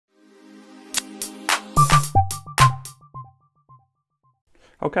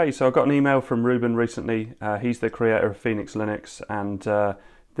Okay, so I got an email from Ruben recently. He's the creator of Fenix Linux, and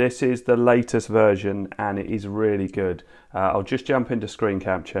this is the latest version, and it is really good. I'll just jump into screen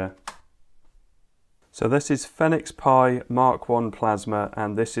capture. So this is FenixPi Mark 1 Plasma,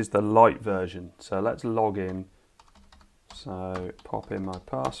 and this is the light version. So let's log in. So pop in my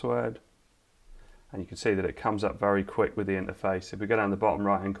password, and you can see that it comes up very quick with the interface. If we go down the bottom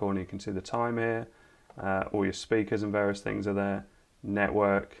right hand corner, you can see the time here. All your speakers and various things are there.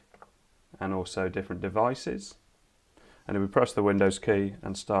 Network, and also different devices. And if we press the Windows key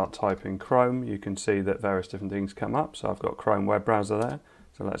and start typing Chrome, you can see that various different things come up. So I've got Chrome web browser there,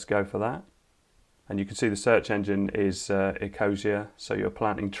 so let's go for that. And you can see the search engine is Ecosia, so you're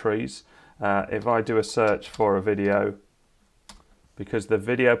planting trees. If I do a search for a video, because the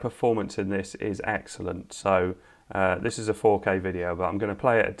video performance in this is excellent, so this is a 4K video, but I'm going to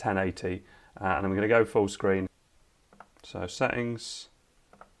play it at 1080 and I'm going to go full screen. So settings,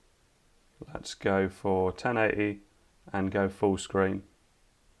 let's go for 1080 and go full screen.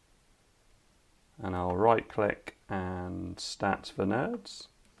 And I'll right click and stats for nerds.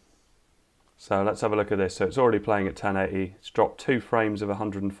 So let's have a look at this. So it's already playing at 1080. It's dropped 2 frames of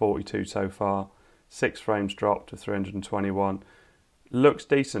 142 so far. 6 frames dropped to 321. Looks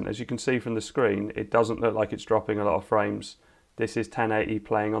decent. As you can see from the screen, it doesn't look like it's dropping a lot of frames. This is 1080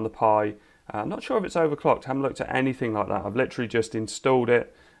 playing on the Pi. I'm not sure if it's overclocked. I haven't looked at anything like that. I've literally just installed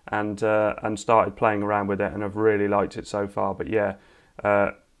it and started playing around with it, and I've really liked it so far. But yeah,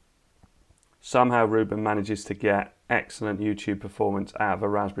 somehow Ruben manages to get excellent YouTube performance out of a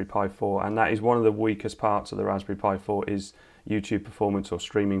Raspberry Pi 4, and that is one of the weakest parts of the Raspberry Pi 4 is YouTube performance or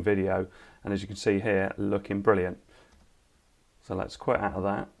streaming video. And as you can see here, looking brilliant. So let's quit out of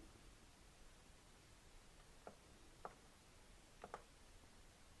that.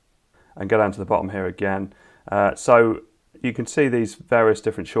 And go down to the bottom here again. So you can see these various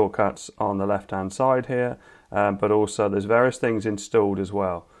different shortcuts on the left hand side here, but also there's various things installed as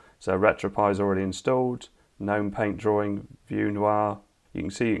well. So RetroPie is already installed, GNOME Paint Drawing, View Noir. You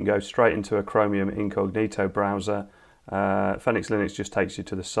can see you can go straight into a Chromium Incognito browser. Fenix Linux just takes you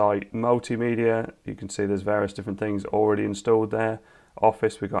to the site. Multimedia, you can see there's various different things already installed there.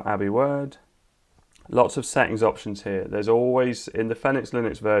 Office, we've got Abbey Word. Lots of settings options here. There's always, in the Fenix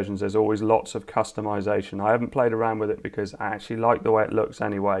Linux versions, there's always lots of customization. I haven't played around with it because I actually like the way it looks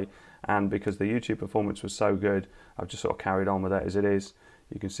anyway, and because the YouTube performance was so good, I've just sort of carried on with it as it is.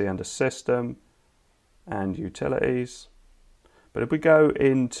 You can see under System and Utilities. But if we go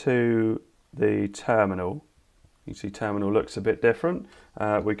into the terminal, you see terminal looks a bit different.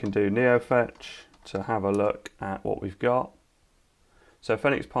 We can do NeoFetch to have a look at what we've got. So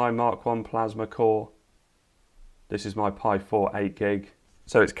FenixPi Mark 1 Plasma Core. This is my Pi 4 8 gig.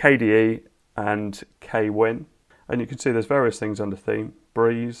 So it's KDE and Kwin. And you can see there's various things under theme.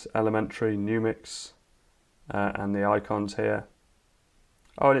 Breeze, Elementary, Numix, and the icons here.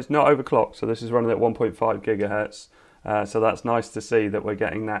 Oh, and it's not overclocked, so this is running at 1.5 gigahertz. So that's nice to see that we're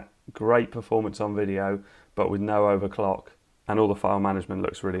getting that great performance on video, but with no overclock. And all the file management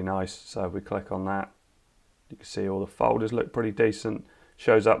looks really nice. So if we click on that, you can see all the folders look pretty decent.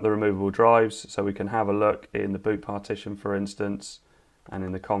 Shows up the removable drives, so we can have a look in the boot partition, for instance, and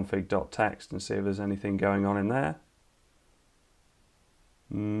in the config.txt and see if there's anything going on in there.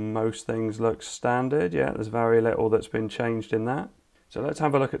 Most things look standard. Yeah, there's very little that's been changed in that. So let's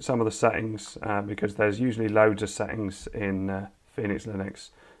have a look at some of the settings, because there's usually loads of settings in Fenix Linux.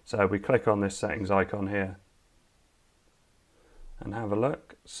 So we click on this settings icon here and have a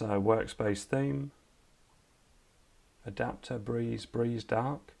look. So workspace theme. Adapter, Breeze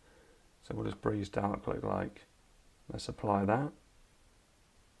Dark. So what does Breeze Dark look like? Let's apply that.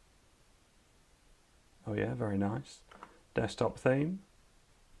 Oh yeah, very nice. Desktop theme.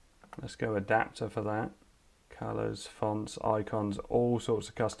 Let's go adapter for that. Colors, fonts, icons, all sorts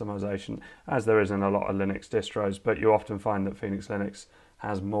of customization, as there is in a lot of Linux distros, but you often find that Fenix Linux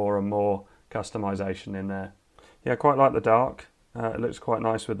has more and more customization in there. Yeah, I quite like the dark. It looks quite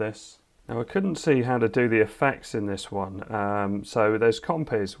nice with this. Now I couldn't see how to do the effects in this one, so there's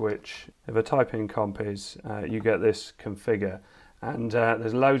Compiz, which if I type in Compiz, you get this configure, and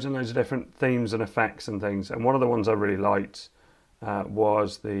there's loads and loads of different themes and effects and things, and one of the ones I really liked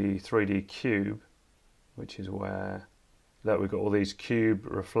was the 3D cube, which is where we've got all these cube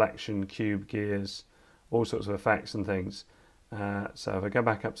reflection, cube gears, all sorts of effects and things. So if I go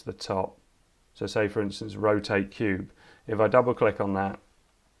back up to the top, so say for instance rotate cube, if I double click on that,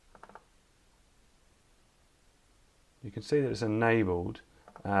 you can see that it's enabled,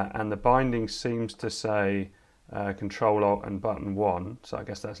 and the binding seems to say Control Alt and button 1, so I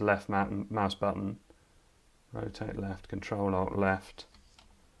guess that's left mouse button. Rotate left, Control Alt left.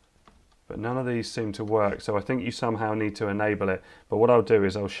 but none of these seem to work, so I think you somehow need to enable it. But what I'll do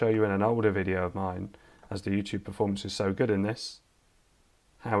is I'll show you in an older video of mine, as the YouTube performance is so good in this,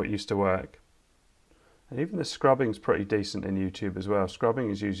 how it used to work. And even the scrubbing's pretty decent in YouTube as well. Scrubbing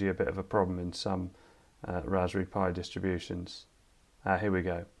is usually a bit of a problem in some Raspberry Pi distributions. Here we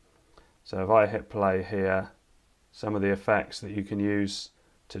go. So if I hit play here, some of the effects that you can use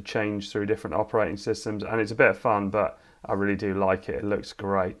to change through different operating systems, and it's a bit of fun, but I really do like it. It looks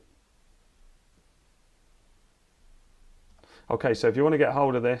great. Okay, so if you want to get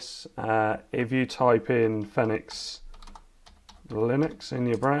hold of this, if you type in Fenix Linux in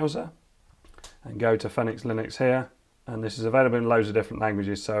your browser and go to Fenix Linux here, and this is available in loads of different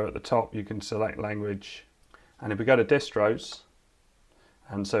languages, so at the top you can select language, and if we go to distros,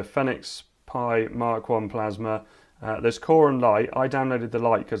 and so FenixPi Mark 1 Plasma, there's Core and Lite. I downloaded the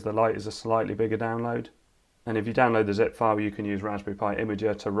Lite because the Lite is a slightly bigger download. And if you download the zip file, you can use Raspberry Pi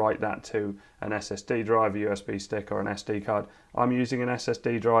Imager to write that to an SSD drive, a USB stick or an SD card. I'm using an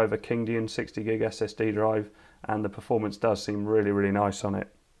SSD drive, a Kylin 60GB SSD drive, and the performance does seem really, really nice on it.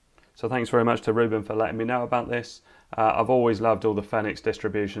 So thanks very much to Ruben for letting me know about this. I've always loved all the Fenix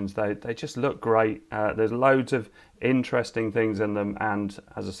distributions. They just look great. There's loads of interesting things in them, and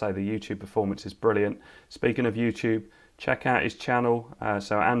as I say, the YouTube performance is brilliant. Speaking of YouTube, check out his channel,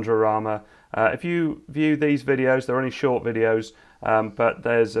 so Androrama. If you view these videos, they're only short videos, but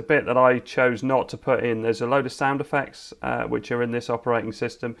there's a bit that I chose not to put in. There's a load of sound effects which are in this operating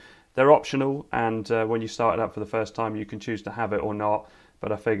system. They're optional, and when you start it up for the first time, you can choose to have it or not.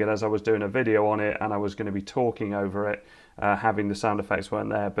 But I figured as I was doing a video on it and I was going to be talking over it, having the sound effects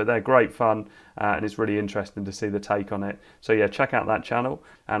weren't there. But they're great fun, and it's really interesting to see the take on it. So yeah, check out that channel,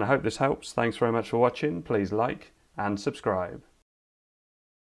 and I hope this helps. Thanks very much for watching. Please like and subscribe.